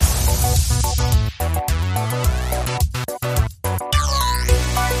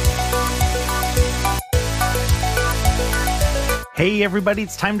Hey everybody,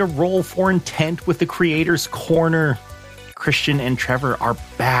 it's time to roll for intent with the Creator's Corner. Christian and Trevor are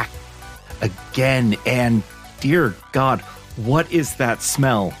back again, and dear God, what is that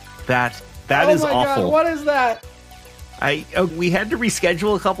smell? That is awful. God, what is that? We had to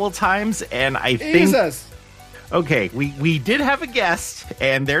reschedule a couple of times, and I Jesus. think okay, we did have a guest,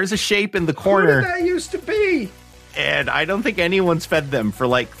 and there's a shape in the corner. Who did that used to be? And I don't think anyone's fed them for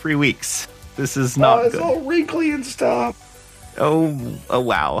like 3 weeks. This is not it's good. all wrinkly and stuff. Oh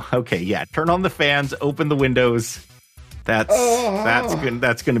wow. Okay, yeah. Turn on the fans, open the windows. That's good.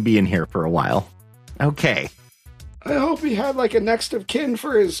 That's going to be in here for a while. Okay. I hope he had like a next of kin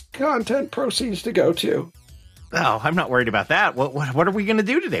for his content proceeds to go to. Oh, I'm not worried about that. What are we going to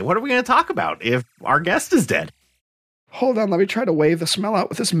do today? What are we going to talk about if our guest is dead? Hold on, let me try to wave the smell out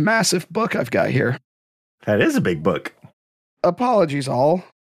with this massive book I've got here. That is a big book. Apologies all.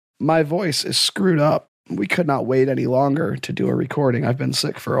 My voice is screwed up. We could not wait any longer to do a recording. I've been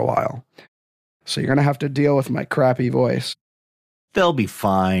sick for a while. So you're going to have to deal with my crappy voice. They'll be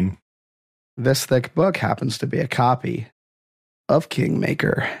fine. This thick book happens to be a copy of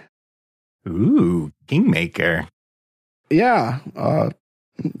Kingmaker. Ooh, Kingmaker. Yeah.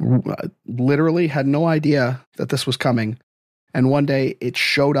 Literally had no idea that this was coming. And one day it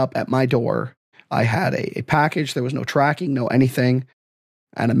showed up at my door. I had a package. There was no tracking, no anything,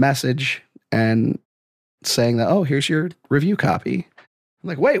 and a message and saying that, oh, here's your review copy. I'm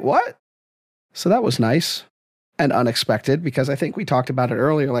like, wait, what? So that was nice and unexpected because I think we talked about it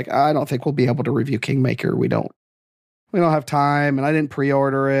earlier. Like, I don't think we'll be able to review Kingmaker. We don't have time, and I didn't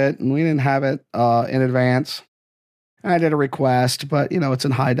pre-order it, and we didn't have it in advance. I did a request, but it's in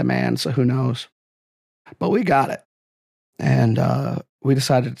high demand, so who knows? But we got it. And we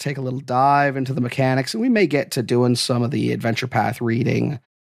decided to take a little dive into the mechanics, and we may get to doing some of the adventure path reading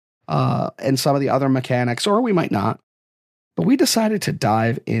and some of the other mechanics, or we might not. But we decided to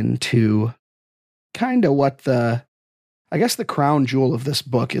dive into kind of what the crown jewel of this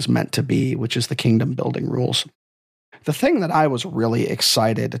book is meant to be, which is the kingdom building rules. The thing that I was really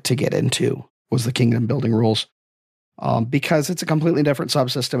excited to get into was the kingdom building rules, because it's a completely different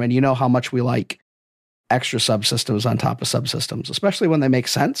subsystem, and you know how much we like extra subsystems on top of subsystems, especially when they make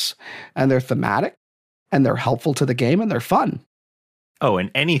sense and they're thematic and they're helpful to the game and they're fun. Oh,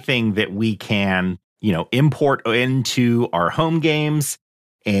 and anything that we can, import into our home games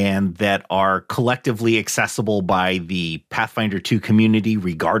and that are collectively accessible by the Pathfinder 2 community,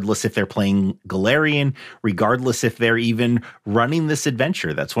 regardless if they're playing Galarian, regardless if they're even running this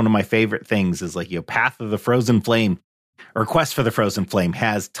adventure. That's one of my favorite things is like, Path of the Frozen Flame or Quest for the Frozen Flame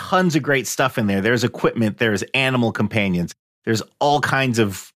has tons of great stuff in there. There's equipment, there's animal companions, there's all kinds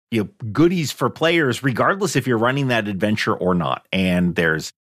of goodies for players, regardless if you're running that adventure or not. And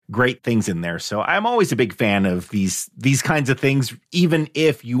there's great things in there. So I'm always a big fan of these kinds of things. Even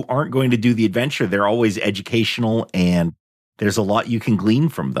if you aren't going to do the adventure, they're always educational and there's a lot you can glean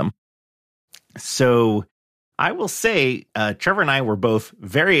from them. So I will say, Trevor and I were both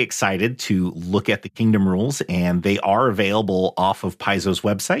very excited to look at the Kingdom rules, and they are available off of Paizo's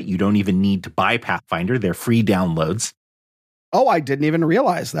website. You don't even need to buy Pathfinder. They're free downloads. Oh, I didn't even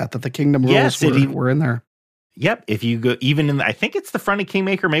realize that the Kingdom rules were in there. Yep. If you go even I think it's the front of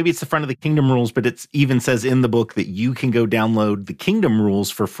Kingmaker, maybe it's the front of the Kingdom rules, but it even says in the book that you can go download the Kingdom rules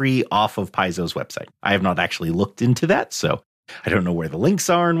for free off of Paizo's website. I have not actually looked into that, so I don't know where the links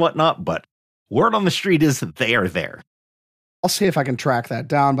are and whatnot, but word on the street is they are there. I'll see if I can track that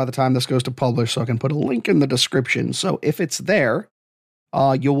down by the time this goes to publish, so I can put a link in the description. So if it's there,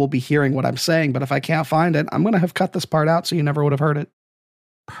 you will be hearing what I'm saying, but if I can't find it, I'm going to have cut this part out so you never would have heard it.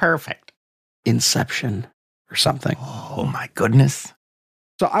 Perfect. Inception or something. Oh my goodness.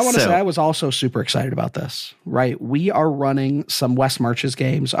 So I want to say I was also super excited about this, right? We are running some West Marches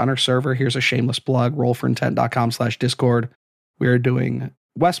games on our server. Here's a shameless plug, rollforintent.com/Discord. We are doing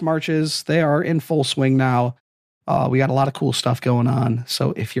West Marches. They are in full swing now. We got a lot of cool stuff going on.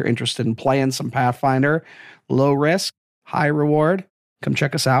 So if you're interested in playing some Pathfinder, low risk, high reward, come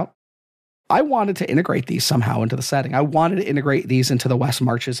check us out. I wanted to integrate these somehow into the setting. I wanted to integrate these into the West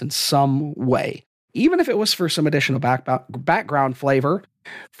Marches in some way, even if it was for some additional background flavor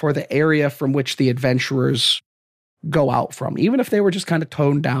for the area from which the adventurers go out from, even if they were just kind of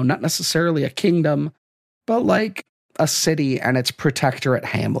toned down, not necessarily a kingdom, but like a city and its protectorate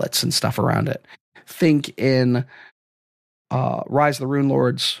hamlets and stuff around it. Think in Rise of the Rune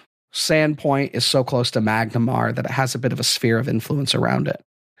Lords, Sandpoint is so close to Magnamar that it has a bit of a sphere of influence around it.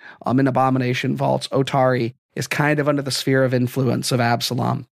 In Abomination Vaults, Otari is kind of under the sphere of influence of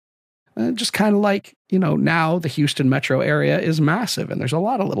Absalom. Just kind of like, now the Houston metro area is massive, and there's a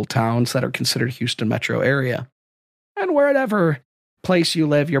lot of little towns that are considered Houston metro area. And wherever place you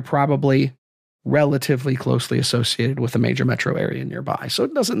live, you're probably relatively closely associated with a major metro area nearby. So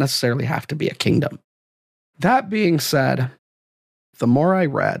it doesn't necessarily have to be a kingdom. That being said, the more I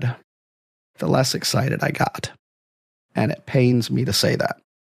read, the less excited I got. And it pains me to say that.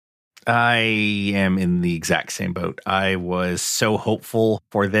 I am in the exact same boat. I was so hopeful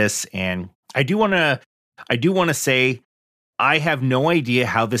for this, and I do want to say I have no idea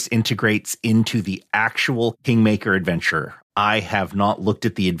how this integrates into the actual Kingmaker adventure. I have not looked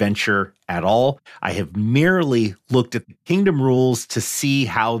at the adventure at all. I have merely looked at the kingdom rules to see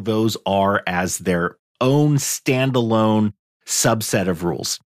how those are as their own standalone subset of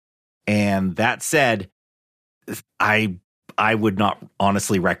rules. And that said, I would not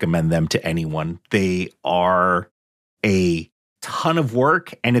honestly recommend them to anyone. They are a ton of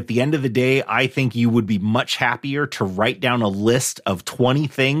work. And at the end of the day, I think you would be much happier to write down a list of 20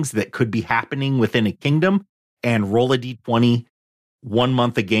 things that could be happening within a kingdom and roll a d20 1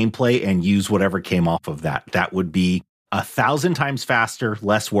 month of gameplay and use whatever came off of that. That would be 1,000 times faster,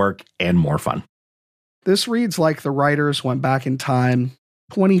 less work, and more fun. This reads like the writers went back in time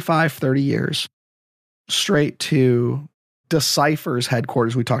 25, 30 years straight to Decipher's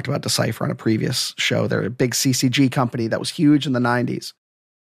headquarters. We talked about Decipher on a previous show. They're a big CCG company that was huge in the 90s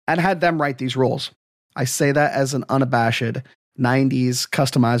and had them write these rules. I say that as an unabashed 90s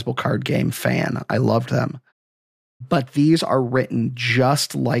customizable card game fan. I loved them. But these are written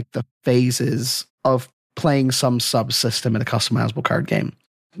just like the phases of playing some subsystem in a customizable card game.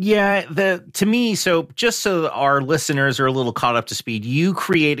 Yeah, to me, so just so our listeners are a little caught up to speed, you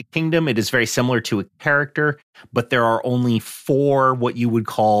create a kingdom. It is very similar to a character, but there are only 4 what you would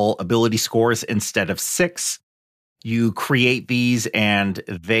call ability scores instead of 6. You create these and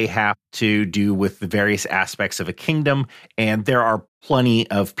they have to do with the various aspects of a kingdom. And there are plenty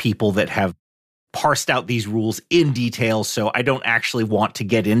of people that have parsed out these rules in detail, so I don't actually want to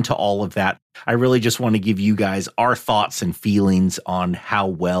get into all of that. I really just want to give you guys our thoughts and feelings on how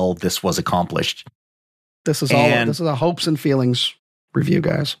well this was accomplished. This is a hopes and feelings review,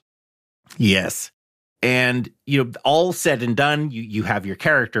 guys. Yes. And, all said and done, you have your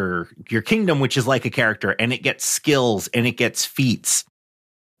character, your kingdom, which is like a character, and it gets skills and it gets feats.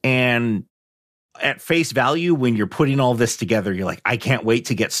 And at face value, when you're putting all this together, you're like, I can't wait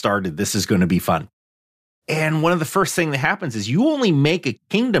to get started. This is going to be fun. And one of the first things that happens is you only make a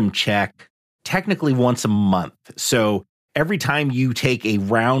kingdom check technically once a month. So every time you take a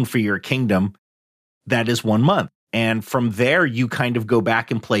round for your kingdom, that is 1 month. And from there, you kind of go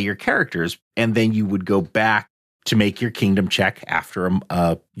back and play your characters. And then you would go back to make your kingdom check after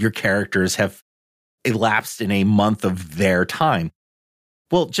your characters have elapsed in a month of their time.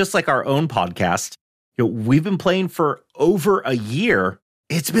 Well, just like our own podcast, we've been playing for over a year.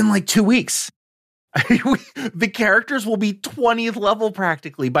 It's been like 2 weeks. The characters will be 20th level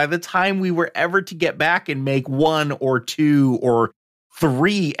practically by the time we were ever to get back and make 1 or 2 or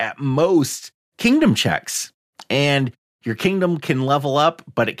 3 at most kingdom checks. And your kingdom can level up,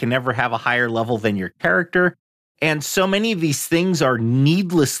 but it can never have a higher level than your character. And so many of these things are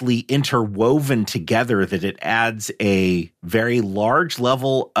needlessly interwoven together that it adds a very large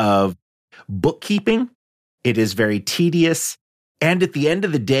level of bookkeeping. It is very tedious. And at the end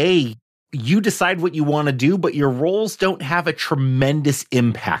of the day, you decide what you want to do, but your roles don't have a tremendous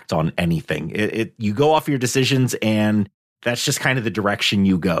impact on anything. You go off your decisions, and that's just kind of the direction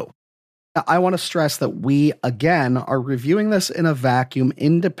you go. I want to stress that we, again, are reviewing this in a vacuum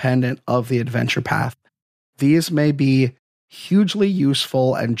independent of the adventure path. These may be hugely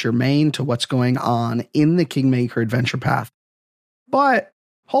useful and germane to what's going on in the Kingmaker adventure path. But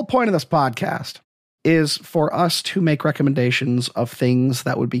whole point of this podcast is for us to make recommendations of things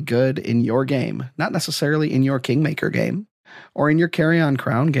that would be good in your game, not necessarily in your Kingmaker game, or in your Carry On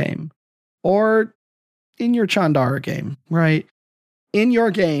Crown game, or in your Chandara game, right? In your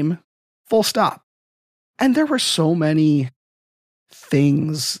game, full stop. And there were so many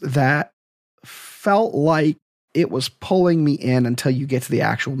things that felt like it was pulling me in until you get to the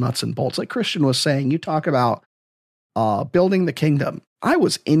actual nuts and bolts. Like Christian was saying, you talk about building the kingdom. I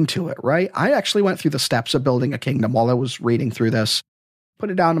was into it, right? I actually went through the steps of building a kingdom while I was reading through this, put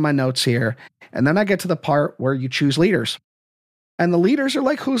it down in my notes here. And then I get to the part where you choose leaders. And the leaders are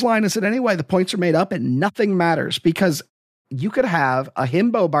like, whose line is it anyway? The points are made up and nothing matters because you could have a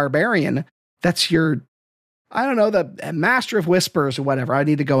himbo barbarian that's your, I don't know, the master of whispers or whatever. I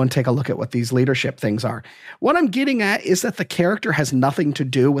need to go and take a look at what these leadership things are. What I'm getting at is that the character has nothing to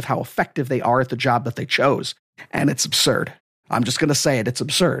do with how effective they are at the job that they chose. And it's absurd. I'm just going to say it. It's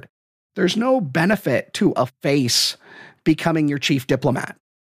absurd. There's no benefit to a face becoming your chief diplomat.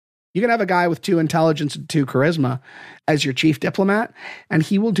 You can have a guy with 2 intelligence and 2 charisma as your chief diplomat, and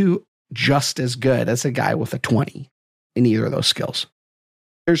he will do just as good as a guy with a 20 in either of those skills.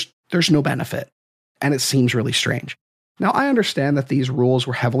 There's no benefit, and it seems really strange. Now, I understand that these rules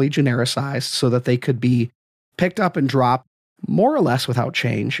were heavily genericized so that they could be picked up and dropped more or less without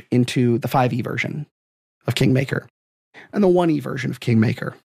change into the 5e version of Kingmaker and the 1e version of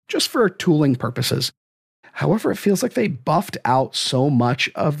Kingmaker, just for tooling purposes. However, it feels like they buffed out so much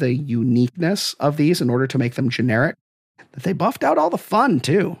of the uniqueness of these in order to make them generic that they buffed out all the fun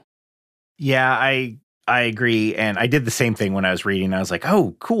too. Yeah, I agree. And I did the same thing when I was reading. I was like,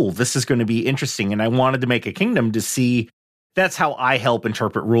 oh, cool, this is going to be interesting. And I wanted to make a kingdom to see. That's how I help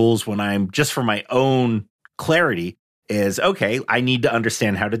interpret rules when I'm just for my own clarity is, okay, I need to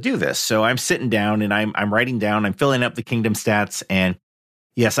understand how to do this. So I'm sitting down and I'm writing down, I'm filling up the kingdom stats. And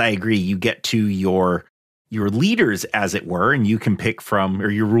yes, I agree. You get to your leaders, as it were, and you can pick from, or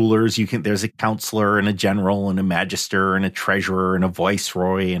your rulers, there's a counselor and a general and a magister and a treasurer and a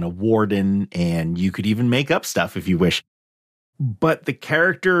viceroy and a warden, and you could even make up stuff if you wish. But the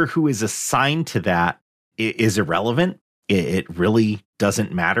character who is assigned to that is irrelevant. It really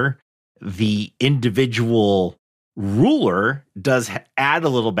doesn't matter. The individual ruler does add a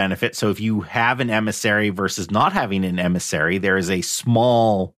little benefit. So if you have an emissary versus not having an emissary, there is a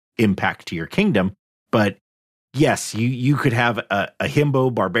small impact to your kingdom. But yes, you could have a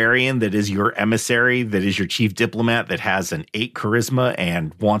himbo barbarian that is your emissary, that is your chief diplomat, that has an 8 charisma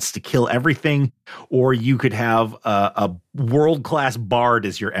and wants to kill everything. Or you could have a world-class bard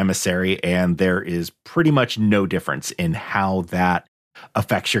as your emissary, and there is pretty much no difference in how that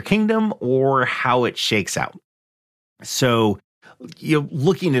affects your kingdom or how it shakes out. So,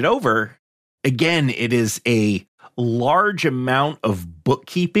 looking it over, again, it is a large amount of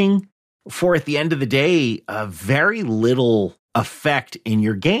bookkeeping for, at the end of the day, very little effect in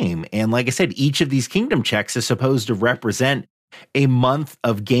your game. And like I said, each of these kingdom checks is supposed to represent a month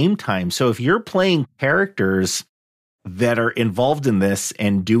of game time. So if you're playing characters that are involved in this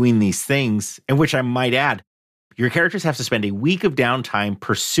and doing these things, and which I might add, your characters have to spend a week of downtime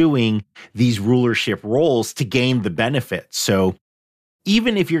pursuing these rulership roles to gain the benefit. So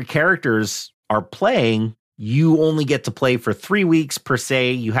even if your characters are playing, you only get to play for 3 weeks per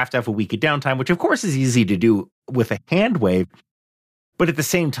se. You have to have a week of downtime, which of course is easy to do with a hand wave. But at the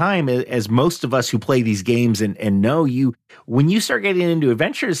same time, as most of us who play these games and know, when you start getting into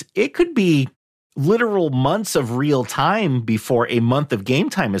adventures, it could be literal months of real time before a month of game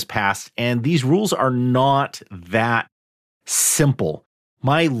time has passed. And these rules are not that simple.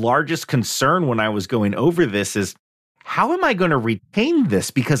 My largest concern when I was going over this is, how am I going to retain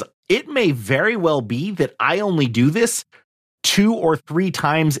this? Because it may very well be that I only do this 2 or 3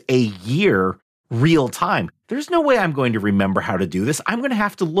 times a year real time. There's no way I'm going to remember how to do this. I'm going to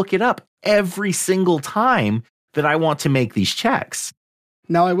have to look it up every single time that I want to make these checks.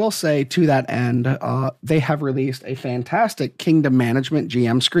 Now, I will say to that end, they have released a fantastic kingdom management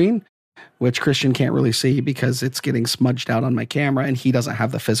GM screen, which Christian can't really see because it's getting smudged out on my camera and he doesn't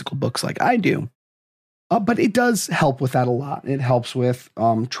have the physical books like I do. But it does help with that a lot. It helps with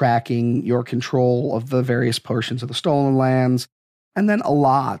tracking your control of the various portions of the stolen lands. And then a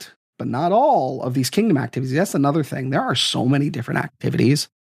lot, but not all, of these kingdom activities. That's another thing. There are so many different activities,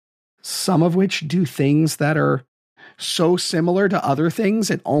 some of which do things that are so similar to other things,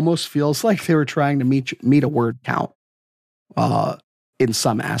 it almost feels like they were trying to meet a word count in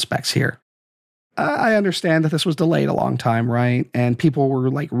some aspects here. I understand that this was delayed a long time, right? And people were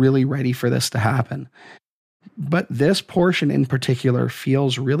like really ready for this to happen. But this portion in particular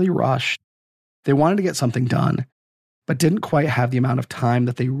feels really rushed. They wanted to get something done, but didn't quite have the amount of time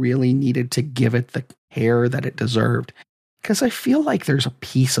that they really needed to give it the care that it deserved. Because I feel like there's a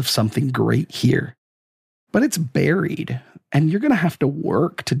piece of something great here, but it's buried and you're going to have to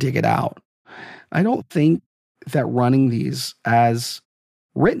work to dig it out. I don't think that running these as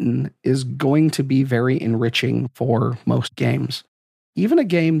written is going to be very enriching for most games. Even a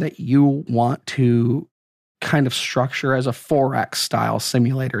game that you want to kind of structure as a 4X style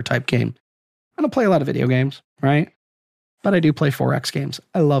simulator type game. I don't play a lot of video games, right? But I do play 4X games.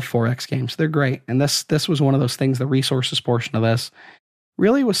 I love 4X games. They're great. And this was one of those things, the resources portion of this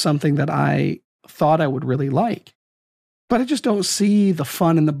really was something that I thought I would really like. But I just don't see the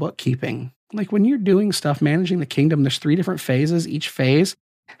fun in the bookkeeping. Like when you're doing stuff, managing the kingdom, there's 3 different phases. Each phase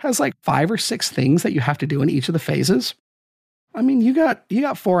has like 5 or 6 things that you have to do in each of the phases. I mean, you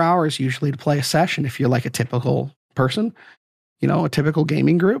got 4 hours usually to play a session if you're like a typical person, a typical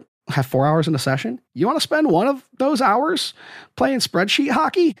gaming group, have 4 hours in a session. You want to spend one of those hours playing spreadsheet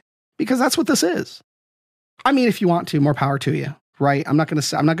hockey? Because that's what this is. I mean, if you want to, more power to you, right? I'm not going to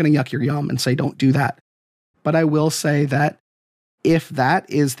yuck your yum and say don't do that. But I will say that if that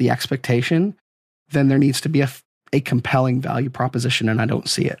is the expectation, then there needs to be a compelling value proposition, and I don't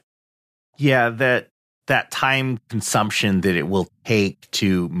see it. Yeah, that time consumption that it will take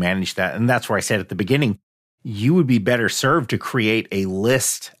to manage that. And that's where I said at the beginning, you would be better served to create a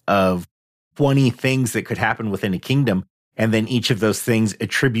list of 20 things that could happen within a kingdom. And then each of those things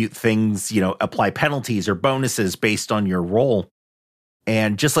attribute things, apply penalties or bonuses based on your role.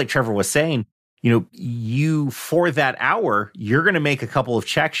 And just like Trevor was saying, you for that hour, you're going to make a couple of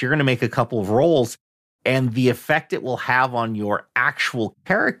checks, you're going to make a couple of rolls, and the effect it will have on your actual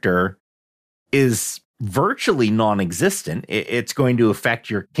character is virtually non-existent. It's going to affect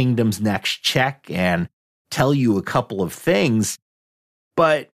your kingdom's next check and tell you a couple of things.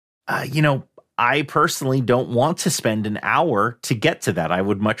 But, I personally don't want to spend an hour to get to that. I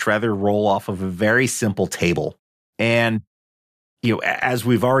would much rather roll off of a very simple table. And, as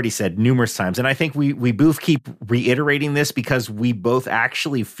we've already said numerous times, and I think we both keep reiterating this because we both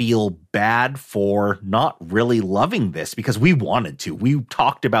actually feel bad for not really loving this because we wanted to. We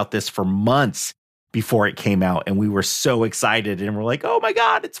talked about this for months before it came out, and we were so excited, and we're like, oh my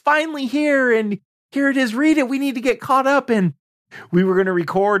God, it's finally here, and here it is, read it, we need to get caught up. And we were going to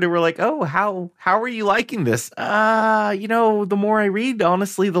record, and we're like, oh, how are you liking this? The more I read,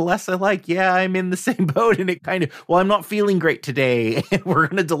 honestly, the less I like. Yeah, I'm in the same boat, and it kind of, I'm not feeling great today, and we're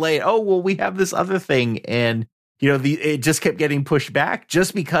going to delay it. Oh, well, we have this other thing, and it just kept getting pushed back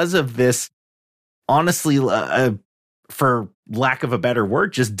just because of this, honestly, for lack of a better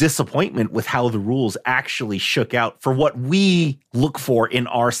word, just disappointment with how the rules actually shook out for what we look for in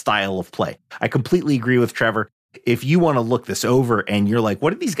our style of play. I completely agree with Trevor. If you want to look this over and you're like,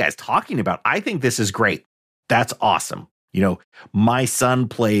 what are these guys talking about? I think this is great. That's awesome. My son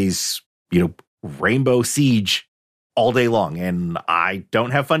plays, Rainbow Siege all day long, and I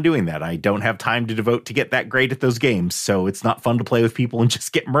don't have fun doing that. I don't have time to devote to get that great at those games. So it's not fun to play with people and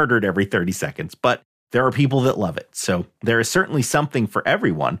just get murdered every 30 seconds. But there are people that love it. So there is certainly something for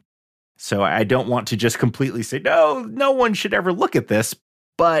everyone. So I don't want to just completely say, no one should ever look at this.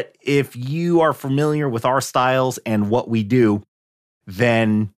 But if you are familiar with our styles and what we do,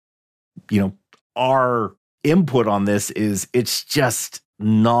 then, our input on this is it's just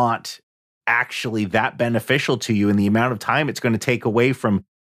not actually that beneficial to you in the amount of time it's going to take away from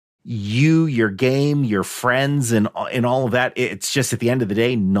you, your game, your friends, and all of that. It's just at the end of the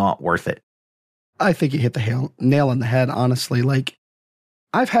day, not worth it. I think you hit the nail on the head, honestly. Like,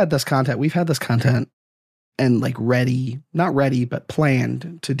 we've had this content and not ready, but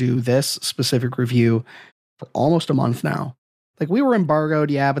planned to do this specific review for almost a month now. Like, we were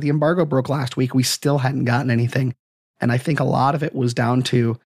embargoed, yeah, but the embargo broke last week. We still hadn't gotten anything. And I think a lot of it was down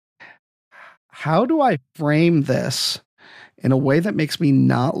to, how do I frame this in a way that makes me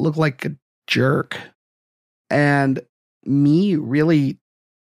not look like a jerk? And me really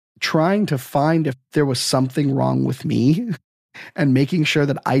trying to find if there was something wrong with me and making sure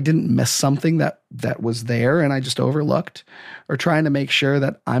that I didn't miss something that was there and I just overlooked, or trying to make sure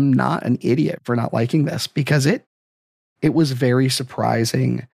that I'm not an idiot for not liking this, because it was very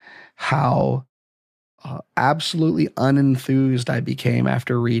surprising how absolutely unenthused I became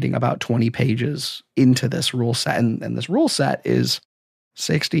after reading about 20 pages into this rule set. And this rule set is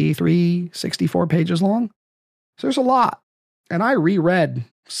 64 pages long. So there's a lot. And I reread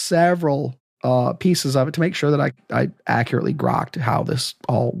several pieces of it to make sure that I accurately grokked how this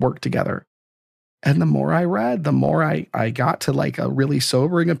all worked together. And the more I read, the more I got to like a really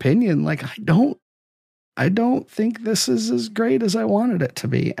sobering opinion. Like, I don't think this is as great as I wanted it to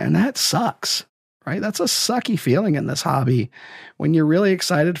be. And that sucks, right? That's a sucky feeling in this hobby when you're really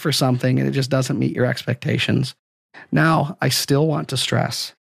excited for something and it just doesn't meet your expectations. Now, I still want to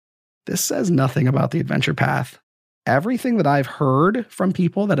stress, this says nothing about the adventure path. Everything that I've heard from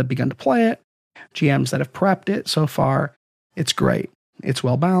people that have begun to play it, GMs that have prepped it so far, it's great. It's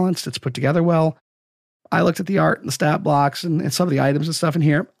well balanced. It's put together well. I looked at the art and the stat blocks and some of the items and stuff in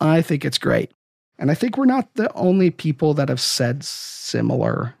here. I think it's great. And I think we're not the only people that have said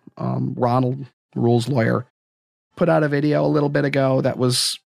similar. Ronald, Rules Lawyer, put out a video a little bit ago that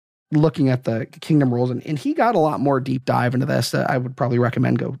was looking at the Kingdom rules, and he got a lot more deep dive into this. I would probably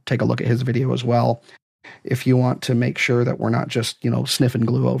recommend go take a look at his video as well, if you want to make sure that we're not just, sniffing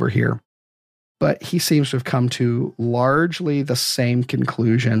glue over here. But he seems to have come to largely the same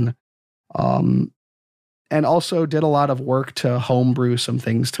conclusion, and also did a lot of work to homebrew some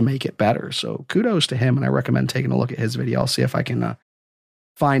things to make it better. So kudos to him, and I recommend taking a look at his video. I'll see if I can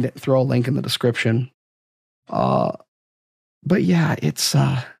find it, throw a link in the description. But yeah, it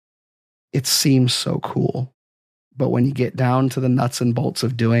seems so cool. but when you get down to the nuts and bolts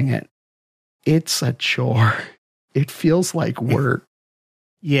of doing it, it's a chore. It feels like work.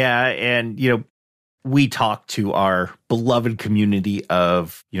 Yeah. And, we talk to our beloved community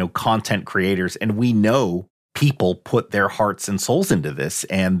of, content creators, and we know people put their hearts and souls into this,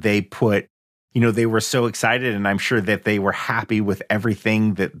 and they put, they were so excited, and I'm sure that they were happy with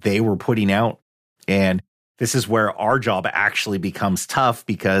everything that they were putting out. And this is where our job actually becomes tough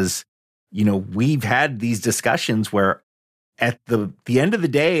because, we've had these discussions where at the end of the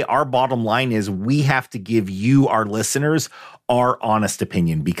day, our bottom line is we have to give you, our listeners, our honest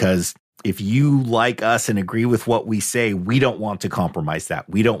opinion, because if you like us and agree with what we say, we don't want to compromise that.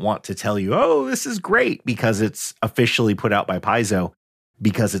 We don't want to tell you, oh, this is great because it's officially put out by Paizo,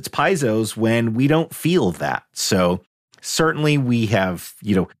 because it's Paizo's, when we don't feel that. So certainly we have,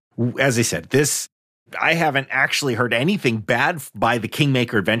 as I said, I haven't actually heard anything bad by the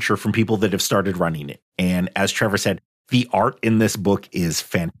Kingmaker adventure from people that have started running it. And as Trevor said, the art in this book is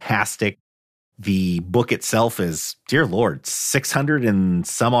fantastic. The book itself is, dear Lord, 600 and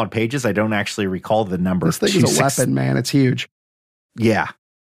some odd pages. I don't actually recall the number. This thing is a weapon, man. It's huge. Yeah.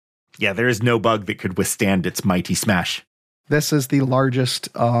 Yeah, there is no bug that could withstand its mighty smash. This is the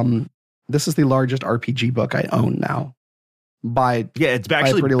largest RPG book I own now. It's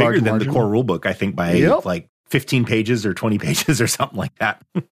actually bigger than the core rulebook, I think, by like 15 pages or 20 pages or something like that.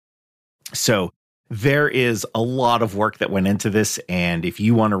 So there is a lot of work that went into this, and if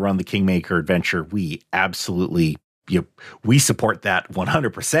you want to run the Kingmaker adventure, we absolutely, we support that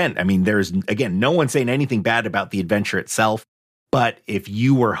 100%. I mean, there's, again, no one saying anything bad about the adventure itself, but if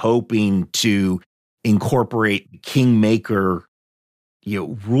you were hoping to incorporate Kingmaker,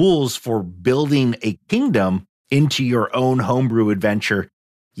 rules for building a kingdom into your own homebrew adventure,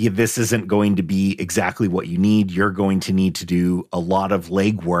 this isn't going to be exactly what you need. You're going to need to do a lot of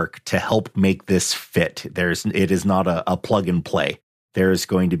legwork to help make this fit. It is not a plug and play. There's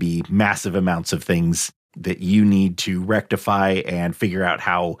going to be massive amounts of things that you need to rectify and figure out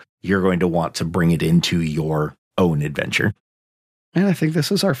how you're going to want to bring it into your own adventure. And I think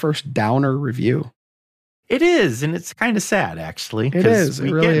this is our first downer review. It is, and it's kind of sad, actually. It is. It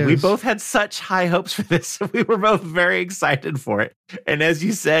really is. We both had such high hopes for this. We were both very excited for it. And as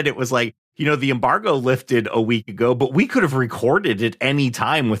you said, it was like, the embargo lifted a week ago, but we could have recorded it any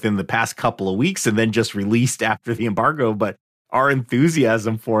time within the past couple of weeks and then just released after the embargo. But our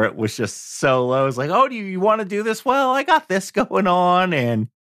enthusiasm for it was just so low. It's like, oh, do you want to do this? Well, I got this going on, and,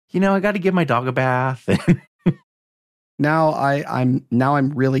 I got to give my dog a bath. Now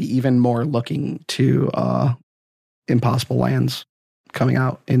I'm really even more looking to Impossible Lands coming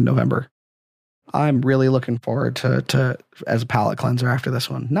out in November. I'm really looking forward to as a palate cleanser after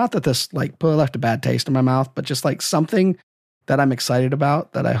this one. Not that this left a bad taste in my mouth, but just like something that I'm excited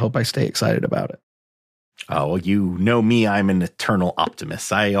about, that I hope I stay excited about it. Oh, well, you know me, I'm an eternal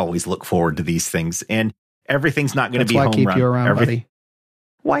optimist. I always look forward to these things, and everthering's not going to be home run. That's why I keep you around, buddy.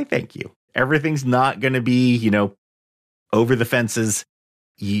 Why, thank you. Everything's not going to be, over the fences.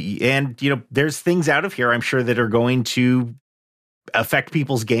 And, there's things out of here, I'm sure, that are going to affect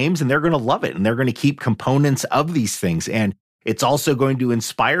people's games, and they're going to love it. And they're going to keep components of these things. And it's also going to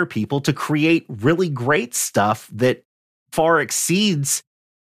inspire people to create really great stuff that far exceeds,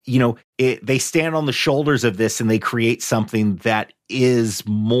 they stand on the shoulders of this, and they create something that is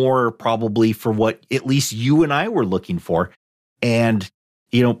more probably for what at least you and I were looking for. And,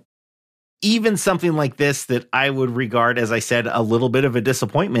 even something like this that I would regard, as I said, a little bit of a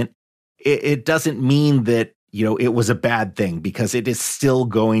disappointment, it doesn't mean that, it was a bad thing, because it is still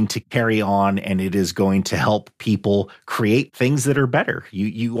going to carry on, and it is going to help people create things that are better.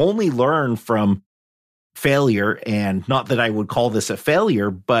 You only learn from failure, and not that I would call this a failure,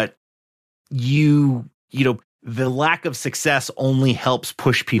 but the lack of success only helps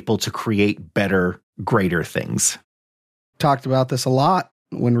push people to create better, greater things. Talked about this a lot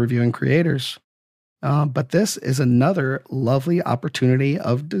when reviewing creators. But this is another lovely opportunity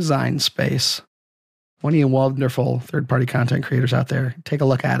of design space. One of you wonderful third-party content creators out there, take a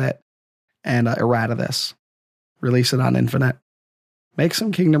look at it and errata this. Release it on Infinite. Make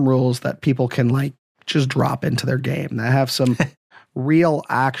some kingdom rules that people can just drop into their game, that have some real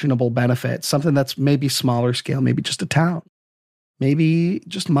actionable benefits, something that's maybe smaller scale, maybe just a town. Maybe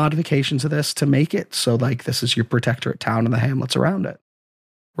just modifications of this to make it so this is your protectorate town and the hamlets around it.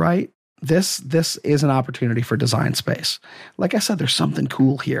 Right? This is an opportunity for design space. Like I said, there's something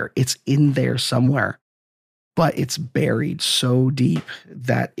cool here. It's in there somewhere, but it's buried so deep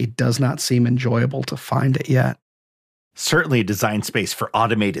that it does not seem enjoyable to find it yet. Certainly a design space for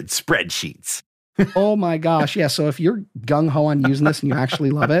automated spreadsheets. Oh my gosh. Yeah. So if you're gung ho on using this and you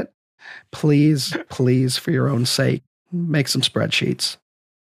actually love it, Please, please, for your own sake, make some spreadsheets.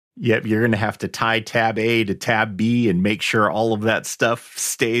 Yep, you're going to have to tie tab A to tab B and make sure all of that stuff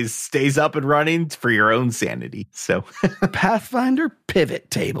stays up and running for your own sanity. So Pathfinder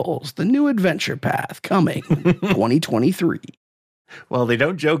pivot tables, the new adventure path coming 2023. Well, they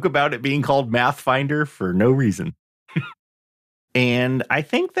don't joke about it being called Mathfinder for no reason. And I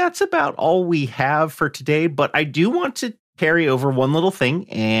think that's about all we have for today, but I do want to carry over one little thing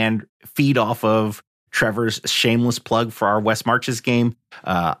and feed off of Trevor's shameless plug for our West Marches game.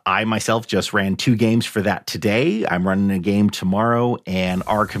 I myself just ran 2 games for that today. I'm running a game tomorrow, and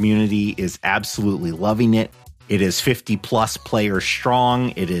our community is absolutely loving it. It is 50 plus players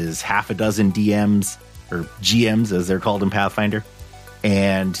strong. It is half a dozen DMs, or GMs as they're called in Pathfinder.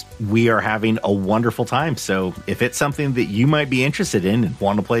 And we are having a wonderful time. So if it's something that you might be interested in and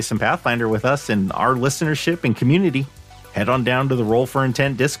want to play some Pathfinder with us and our listenership and community, head on down to the Roll for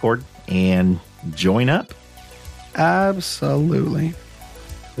Intent Discord and join up. Absolutely.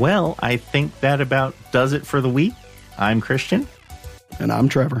 Well, I think that about does it for the week. I'm Christian. And I'm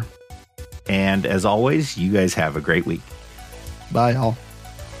Trevor. And as always, you guys have a great week. Bye, all.